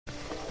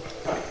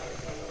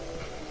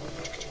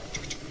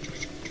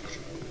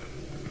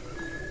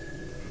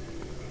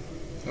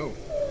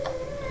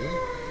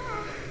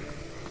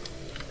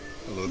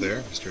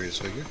Mysterious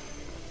figure.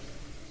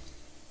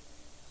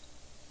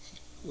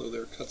 Hello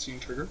there, cutscene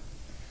trigger.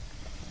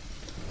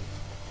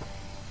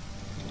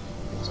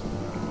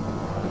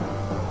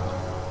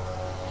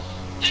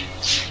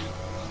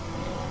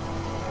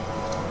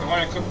 You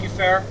want a cookie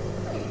fair?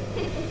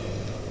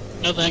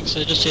 No thanks,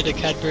 I just ate a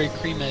Cadbury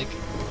cream egg.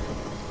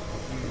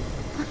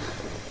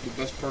 The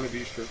best part of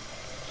Easter.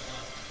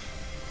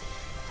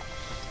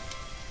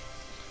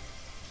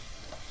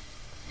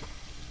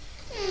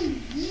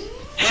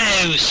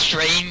 Hello,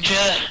 stranger!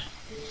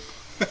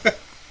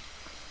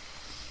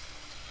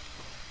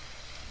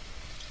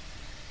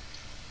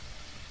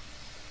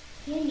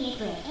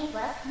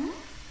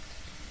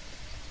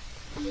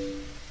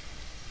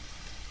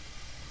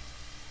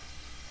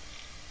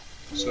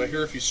 So I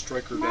hear if you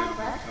strike her down, you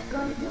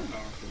become a bit more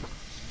powerful.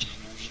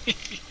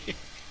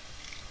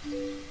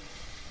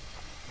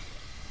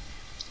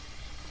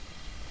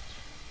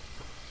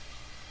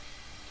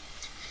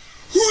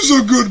 Who's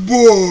a good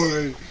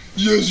boy?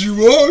 Yes, you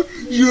are.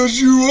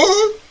 Yes, you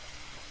are.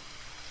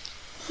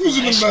 Who's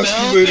an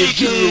emasculated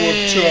hero of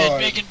time?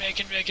 Bacon,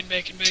 bacon, bacon,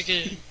 bacon,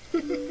 bacon.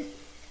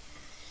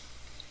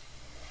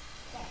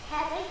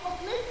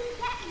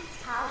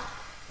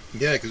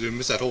 Yeah, because we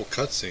missed that whole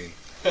cutscene.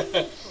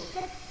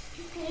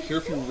 Here,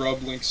 if you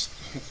rub Link's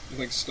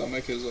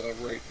stomach, his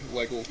right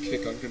leg will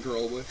kick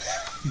uncontrollably.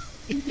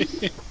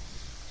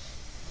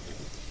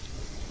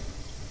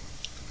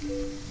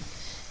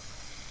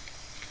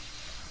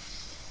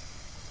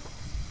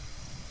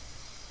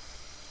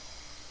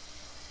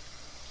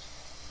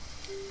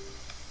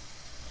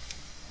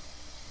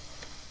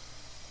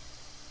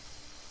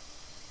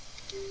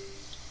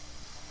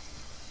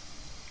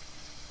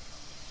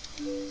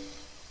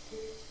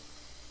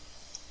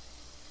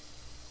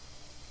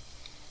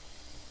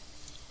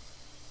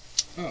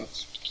 Oh,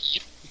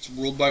 it's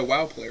ruled by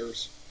WoW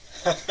players.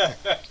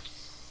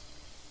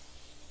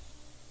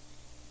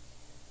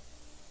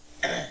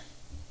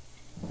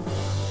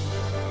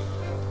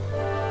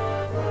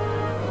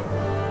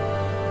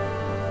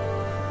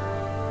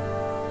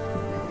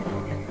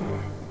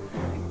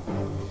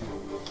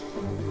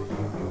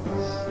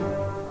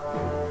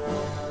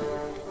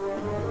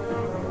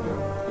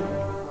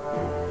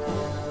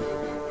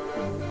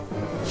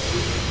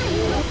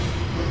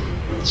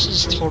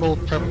 This is total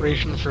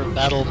preparation for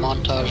battle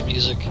montage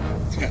music.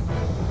 Yeah.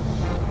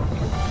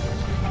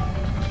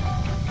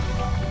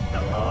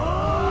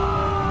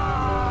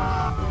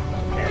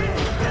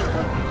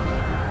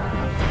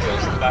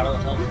 Goes to the Battle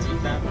of Helm's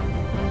Deep now.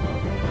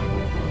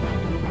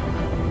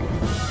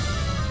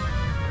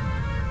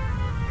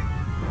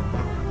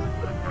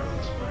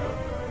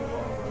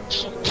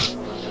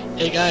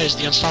 Hey guys,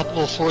 the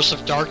unstoppable force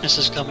of darkness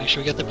is coming. Should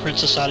we get the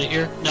princess out of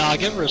here? Nah,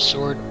 give her a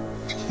sword.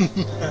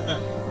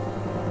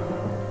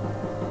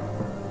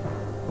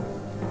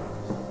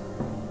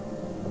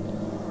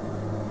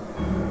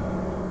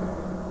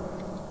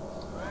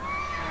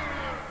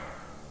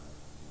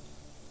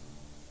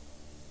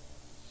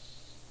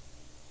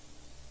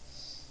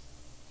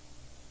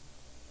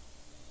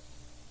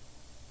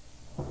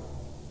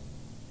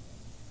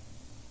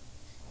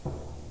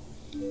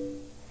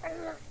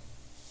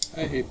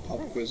 I hate pop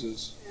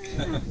quizzes.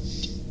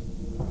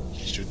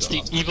 It's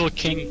the evil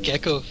king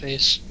gecko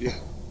face. Yeah.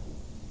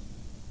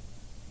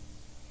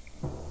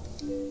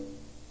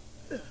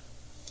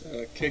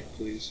 Cake,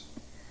 please.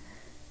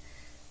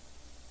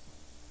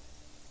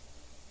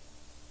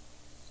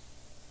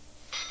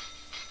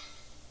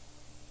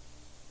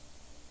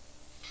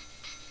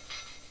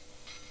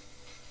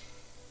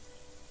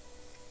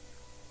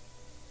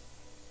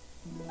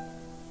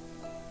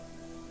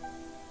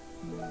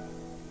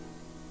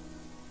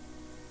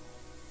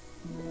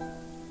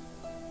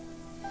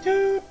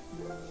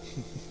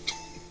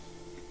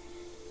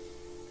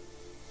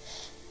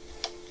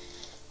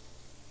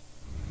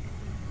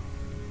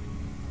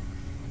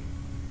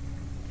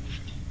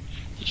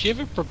 Did you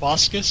have a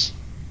proboscis?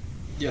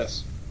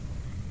 Yes.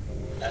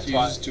 That's It's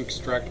why. used to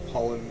extract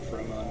pollen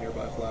from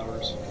nearby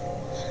flowers.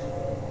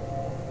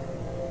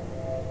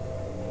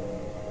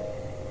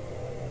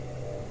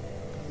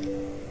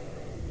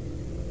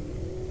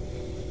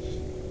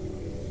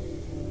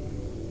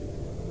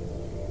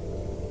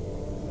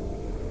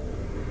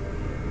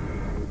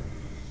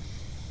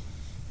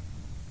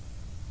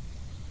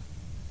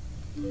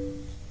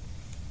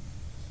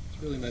 It's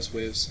a really nice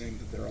way of saying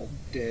that they're all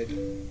dead.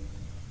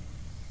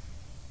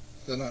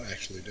 They're not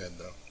actually dead,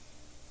 though.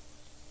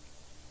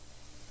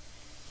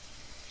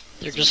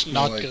 They're just More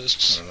not like,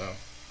 ghosts. I don't know.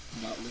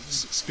 Not living.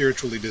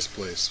 Spiritually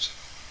displaced.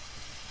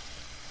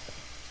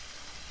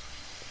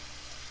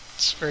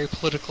 It's very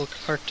political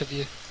correct of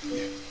you.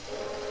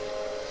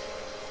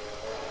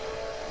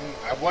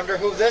 I wonder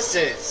who this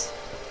is.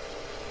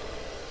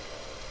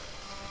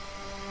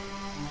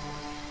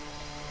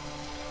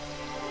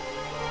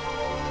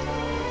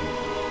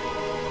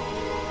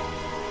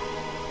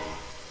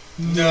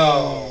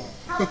 No.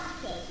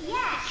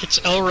 It's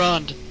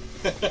Elrond.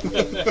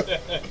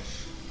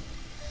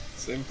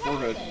 Same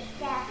forehead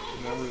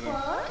and everything.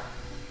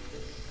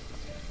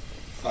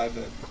 5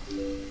 head.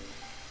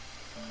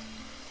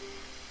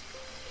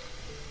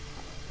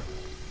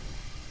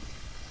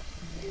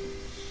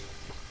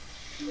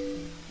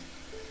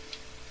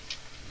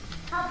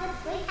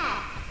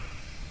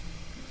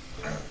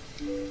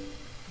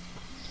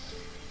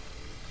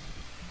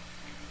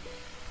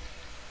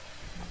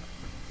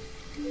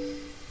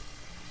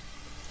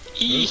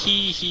 Hee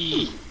hee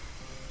hee.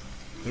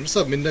 Notice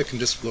how Midna can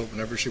just float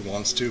whenever she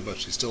wants to, but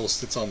she still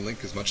sits on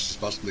Link as much as she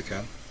possibly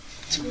can.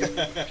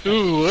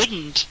 Who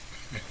wouldn't?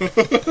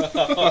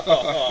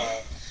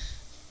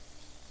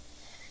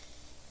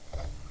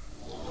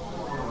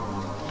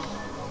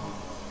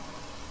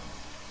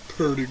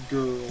 Pretty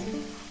girl.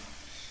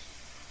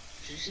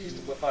 She just used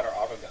to whip out her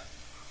autogun.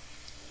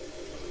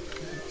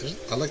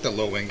 I like that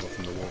low angle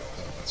from the wolf,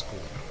 though. That's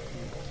cool.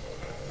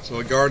 So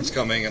a guard's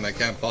coming, and I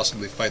can't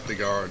possibly fight the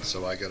guard,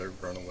 so I gotta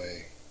run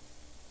away.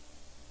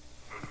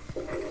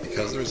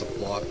 Because there's a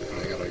plot, and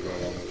I gotta go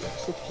along with it.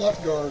 It's the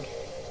plot guard.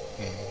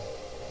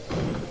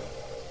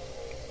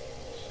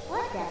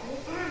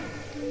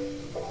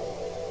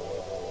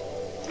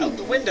 Out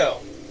the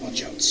window!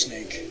 Watch out,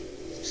 Snake.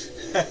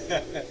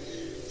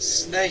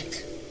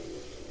 Snake!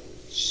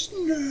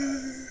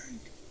 Snake.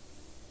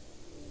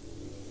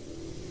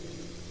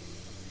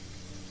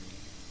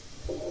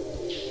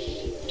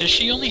 Does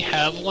she only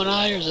have one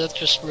eye, or is that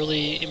just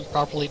really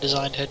improperly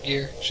designed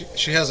headgear?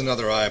 She has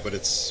another eye, but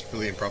it's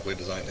really improperly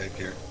designed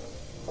headgear.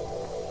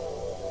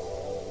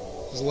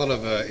 There's a lot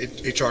of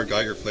H.R.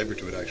 Geiger flavor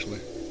to it, actually.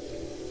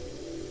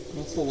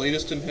 What's the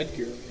latest in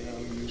headgear?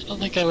 I don't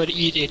think I would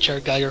eat H.R.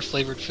 Geiger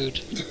flavored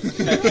food.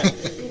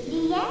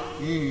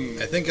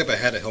 I think if I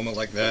had a helmet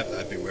like that,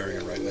 I'd be wearing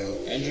it right now.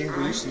 Engine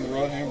grease and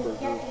raw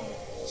hamburger.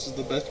 This is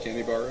the best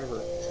candy bar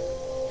ever.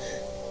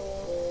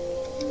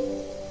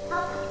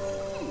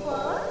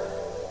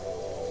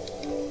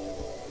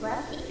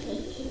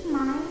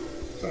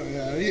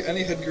 Oh yeah,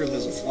 any headgear that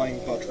has a flying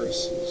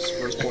buttress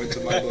scores points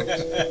in my book.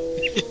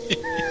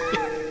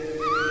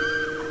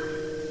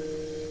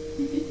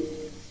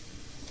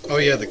 Oh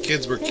yeah, the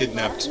kids were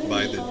kidnapped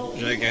by the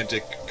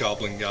gigantic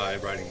goblin guy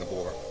riding the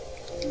boar.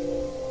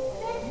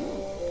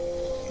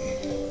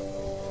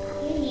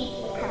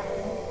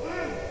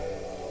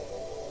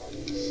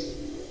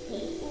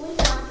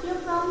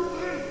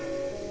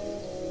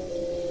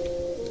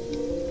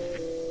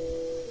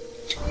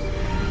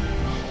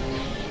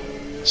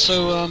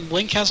 So,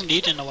 Link hasn't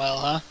eaten in a while,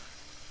 huh?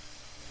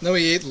 No,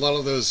 he ate a lot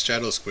of those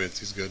shadow squids.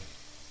 He's good.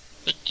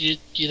 But do you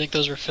think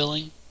those were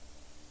filling?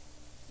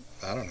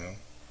 I don't know.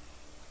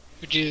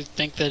 Would you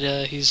think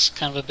that he's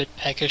kind of a bit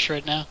peckish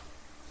right now?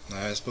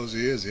 I suppose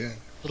he is, yeah.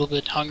 A little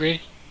bit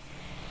hungry?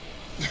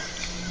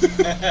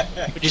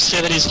 Would you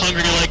say that he's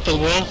hungry like the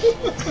wolf?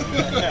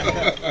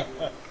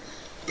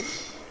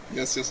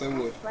 Yes, I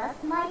would.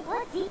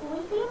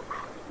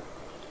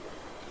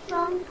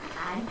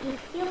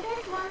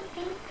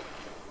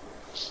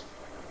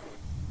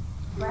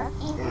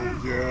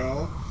 Oh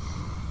yeah.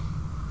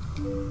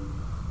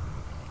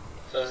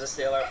 So is this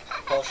the other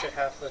bullshit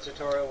half of the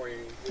tutorial where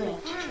you teach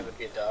him to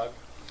be a dog?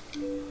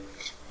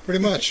 Pretty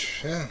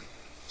much, yeah.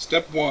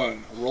 Step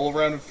 1, roll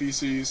around in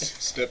feces.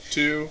 Step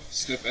 2,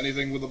 sniff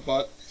anything with a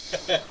butt.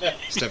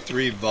 Step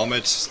 3,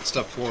 vomit.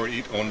 Step 4,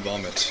 eat own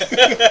vomit.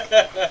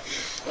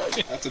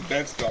 That's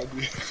advanced dog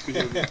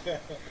behavior.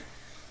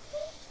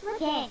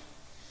 Okay.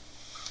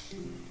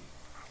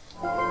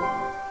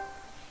 I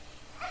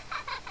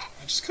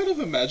just kind of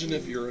imagine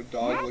if you're a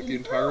dog, like the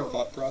entire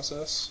thought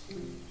process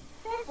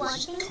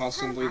is just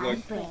constantly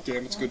like,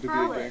 damn, it's good to be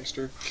a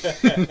gangster.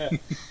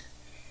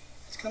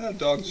 It's kind of a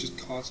dog that's just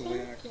constantly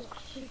acting.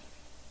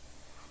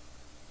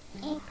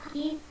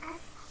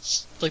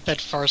 It's like that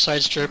Far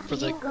Side strip where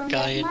the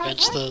guy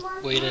invents the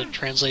way to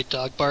translate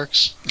dog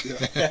barks.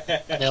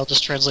 Yeah. And they all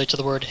just translate to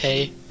the word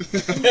hey.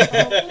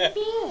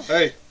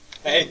 Hey,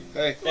 Hey!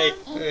 hey, Hey!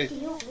 hey.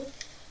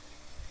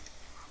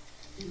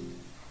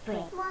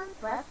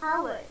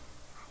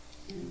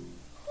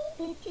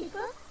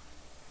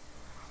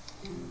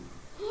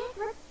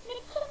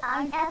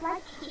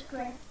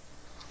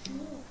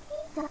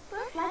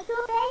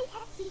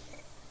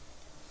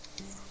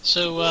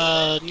 So,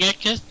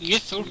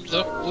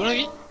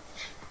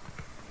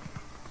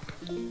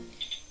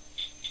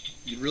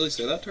 You'd really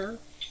say that to her?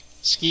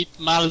 Skeet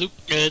my loop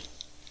good.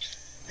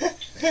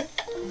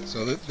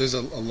 So there's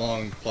a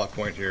long plot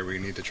point here where you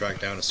need to track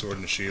down a sword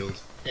and a shield.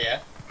 Yeah?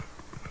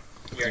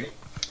 You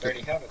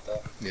already have it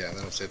though. Yeah,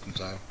 that'll save some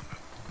time.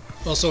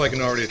 Also, I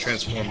can already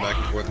transform back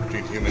and forth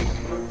between human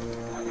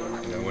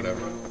and, you know,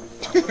 whatever.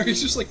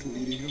 He's just like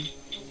leading him.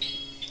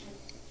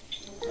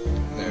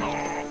 There.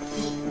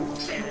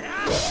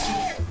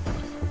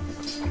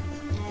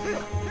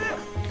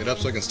 Get up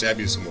so I can stab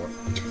you some more.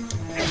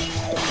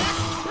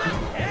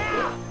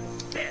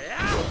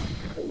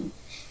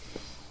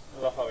 I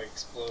love how he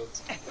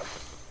explodes.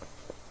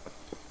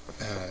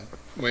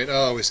 Wait,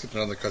 oh, we skipped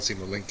another cutscene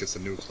where Link gets the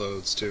new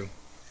clothes, too.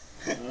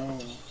 Oh.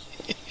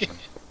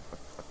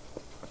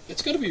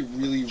 It's gotta be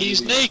really, really...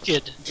 He's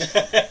naked.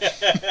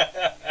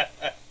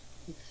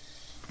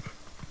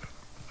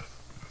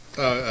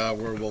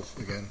 Werewolf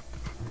again.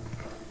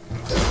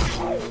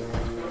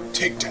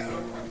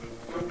 Takedown.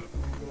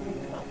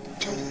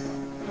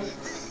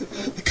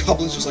 The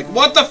goblin's just like,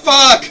 what the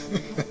fuck?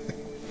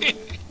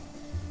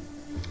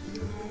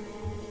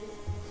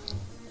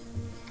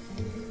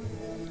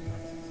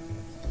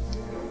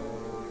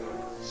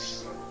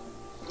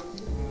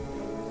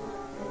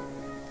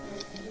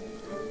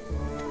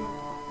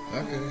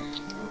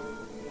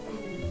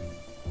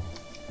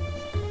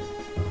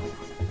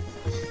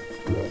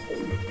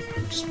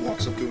 just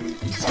walks up to him and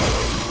eats him.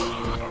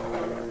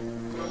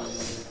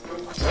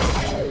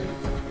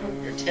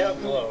 Your tail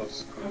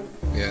glows.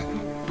 Yeah.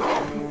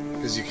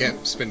 Because you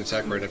can't spin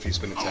attack right after you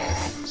spin attack,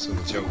 so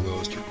the tail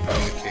glows to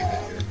indicate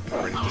that you're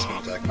ready to spin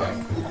attack now.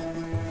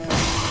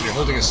 If you're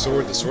holding a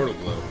sword, the sword will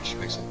glow, which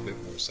makes a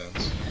bit more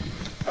sense.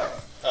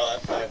 Oh,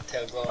 that's why the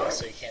tail glowing,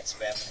 so you can't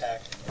spam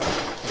attack. Yeah.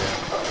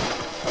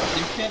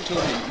 You can't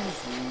tell me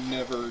you've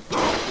never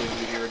tried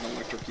to hear an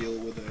electric eel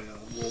with a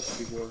wolf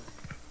before.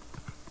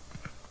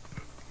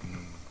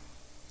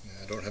 Yeah,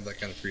 I don't have that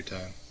kind of free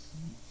time.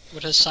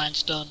 What has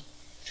science done?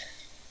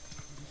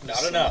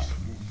 Not enough.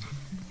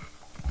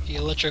 The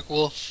electric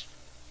wolf.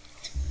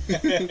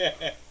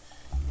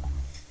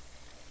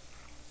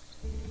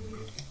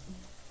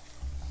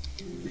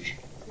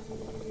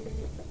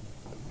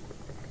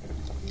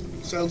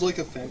 Sounds like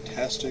a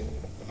fantastic,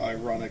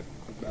 ironic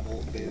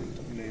metal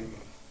band name.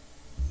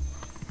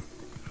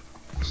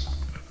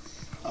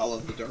 I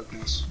love the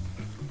darkness.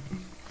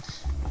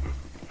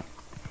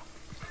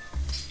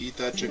 Eat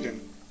that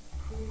chicken.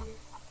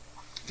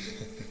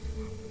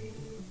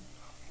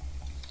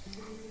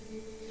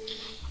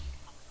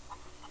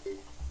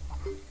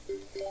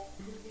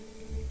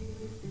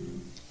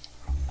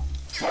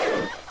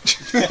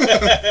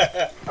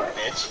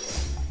 Bitch.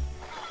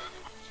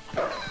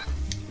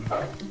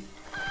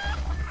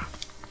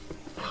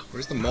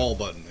 Where's the maul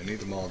button? I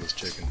need to maul this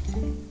chicken.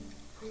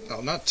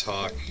 Oh, not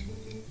talk.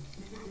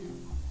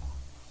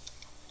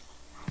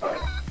 Yeah,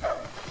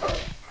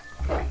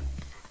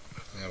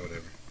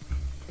 whatever.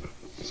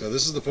 So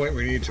this is the point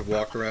where you need to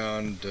walk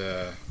around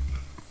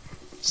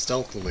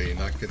stealthily,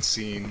 not get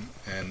seen,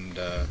 and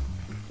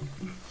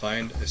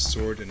find a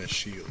sword and a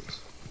shield.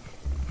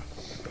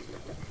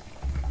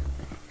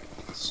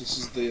 So this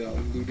is the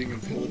looting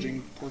and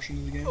pillaging portion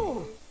of the game?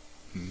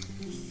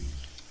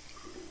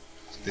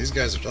 These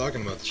guys are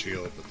talking about the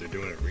shield, but they're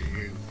doing it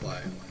real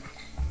quietly.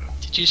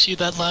 Did you see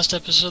that last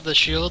episode of The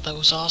Shield? That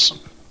was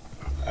awesome.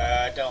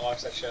 I don't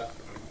watch that show.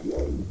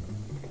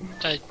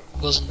 I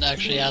wasn't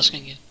actually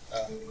asking you.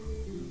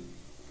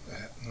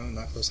 No,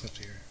 not close enough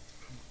to hear.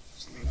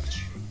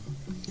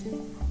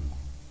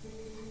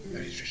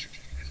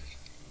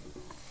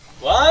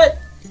 What?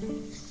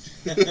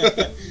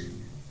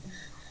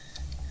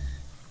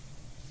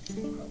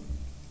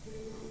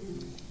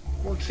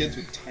 Poor kids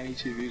with tiny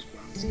TVs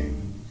playing this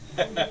game.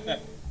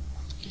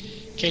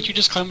 Can't you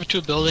just climb up to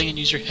a building and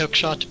use your hook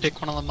shot to pick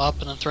one of them up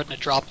and then threaten to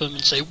drop them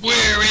and say,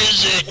 "Where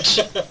is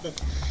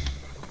it?"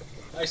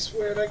 I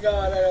swear to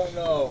God, I don't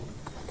know.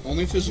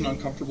 Only if there's an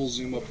uncomfortable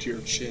zoom up to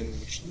your chin,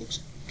 which looks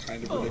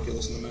kind of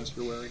ridiculous in the mask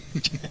you're wearing.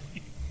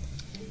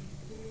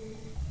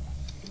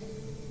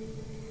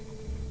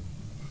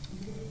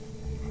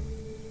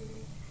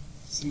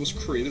 It's the most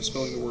creative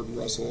spelling the word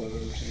Russell I've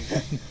ever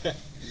seen.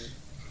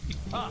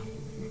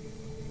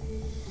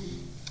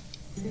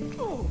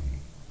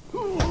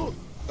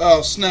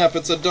 Oh snap,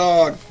 it's a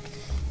dog!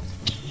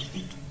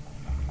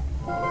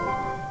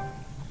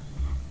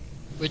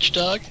 Which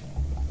dog?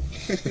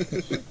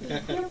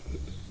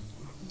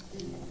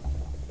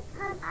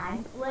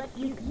 I'm what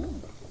you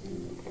eat.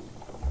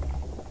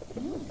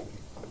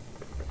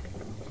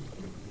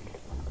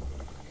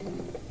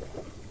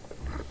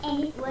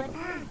 And it was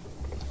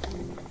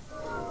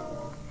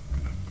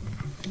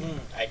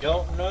I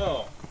don't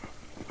know.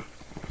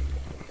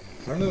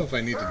 I don't know if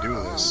I need to do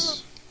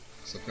this,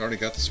 because I've already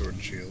got the sword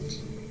and shield.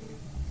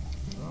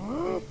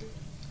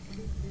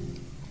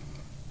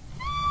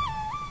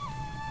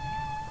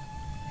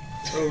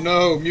 Oh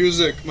no,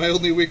 music, my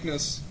only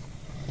weakness.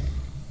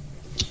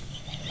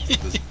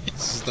 This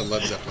is the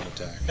Led Zeppelin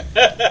attack.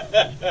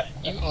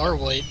 You are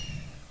white.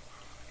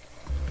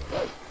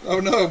 Oh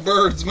no,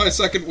 birds, my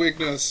second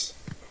weakness.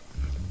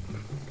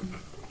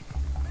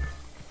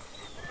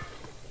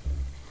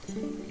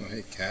 Oh,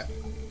 hey, cat.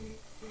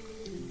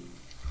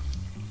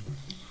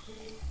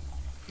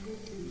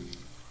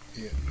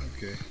 Yeah,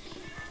 okay.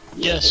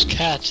 Yes,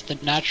 cat, the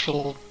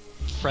natural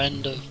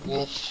friend of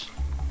wolf.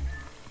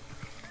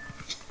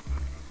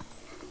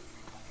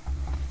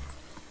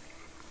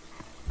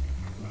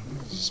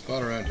 There's a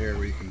spot around here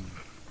where you can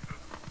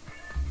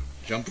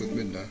jump with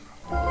Midna.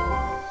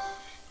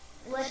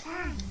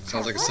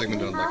 Sounds like a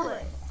segment on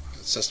like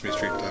a Sesame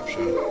Street type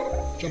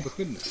show. Jump with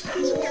Midna.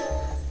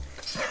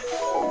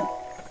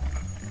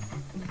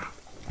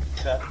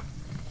 Cut.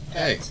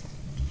 Hey.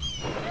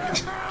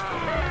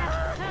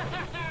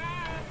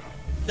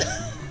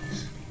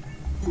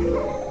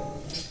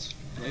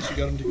 Nice you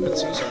got him to commit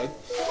suicide.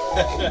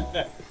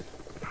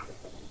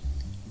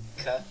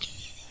 Cut.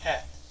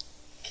 Hat.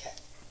 Cat.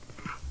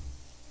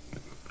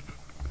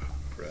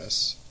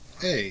 Press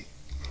A.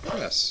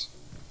 Press.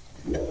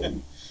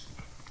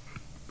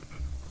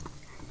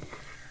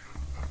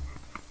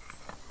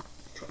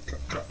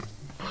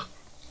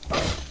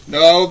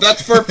 No,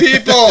 that's for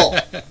people!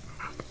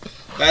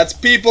 That's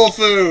people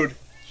food!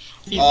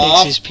 He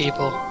Off. thinks he's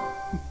people.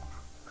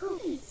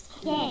 cookies.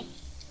 Yay.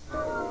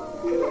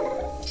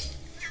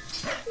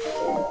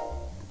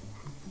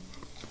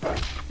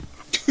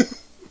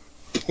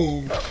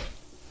 Boom.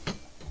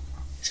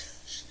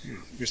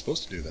 You're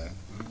supposed to do that.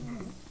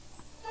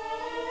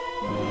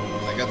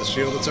 I got the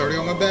shield that's already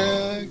on my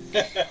back.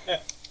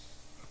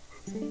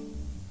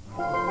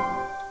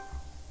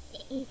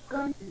 It's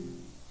gone.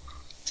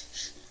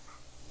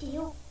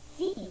 Still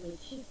sitting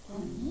with his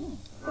phone.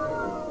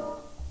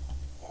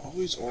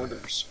 Always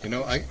orders. You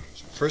know,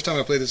 first time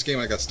I played this game,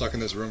 I got stuck in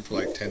this room for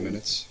like 10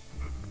 minutes.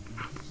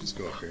 Let's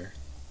go up here.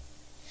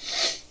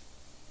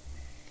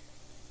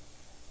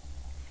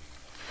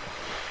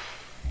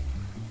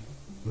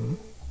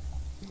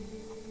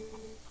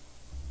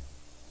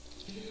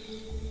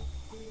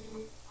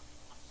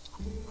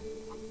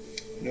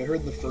 You know, I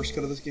heard in the first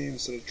cut of this game,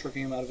 instead of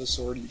tricking him out of his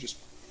sword, you just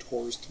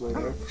tore his throat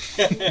out.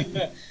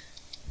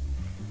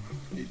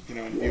 You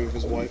know, in view of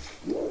his wife.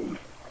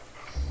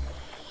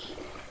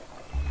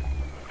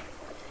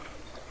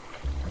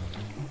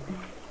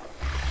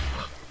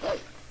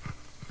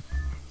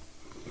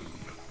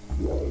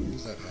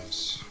 Where's that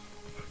house?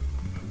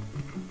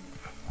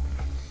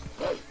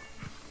 Oh,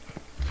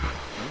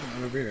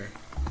 I'm over here.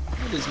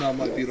 That is not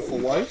my beautiful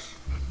wife.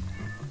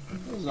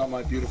 That is not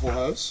my beautiful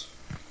house.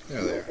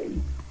 There they are.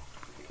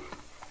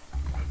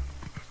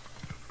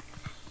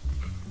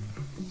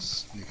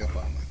 Sneak up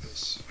on them like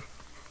this.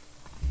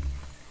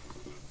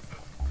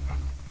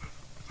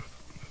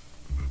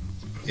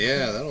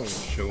 Yeah, that'll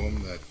show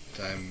them that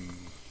I'm...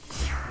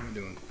 What am I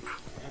doing?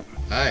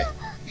 Hi.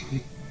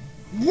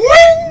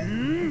 What?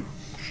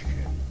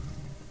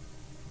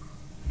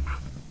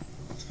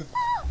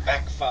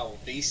 Back foul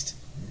beast.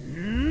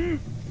 You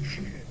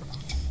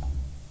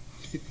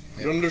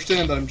don't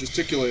understand that I'm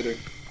gesticulating.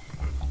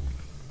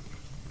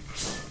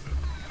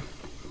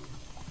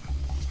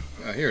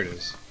 Ah, here it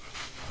is.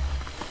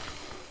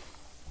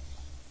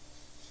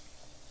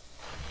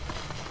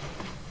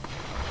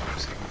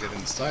 So I can get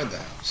inside the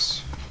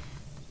house.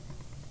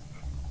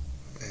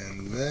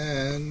 And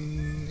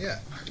then, yeah.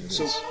 here it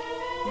So, is.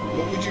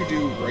 what would you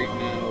do right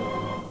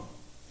now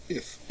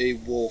if a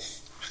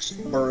wolf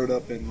just burrowed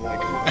up in, like,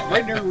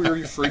 right near where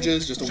your fridge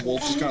is, just a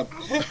wolf just kind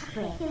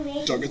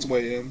of dug its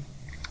way in?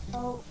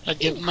 I'd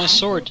give him my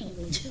sword.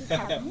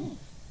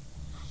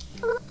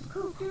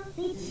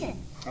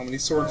 How many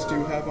swords do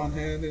you have on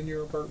hand in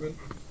your apartment,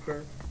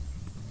 Bear?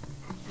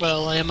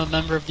 Well, I am a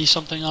member of the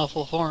Something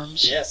Awful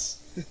forums. Yes.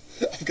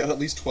 I've got at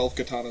least 12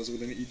 katanas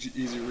within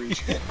easy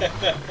reach.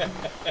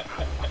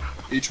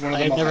 Each one of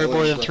I them am a never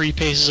more highlighted than breath. 3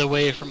 paces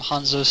away from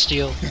Hanzo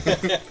Steel.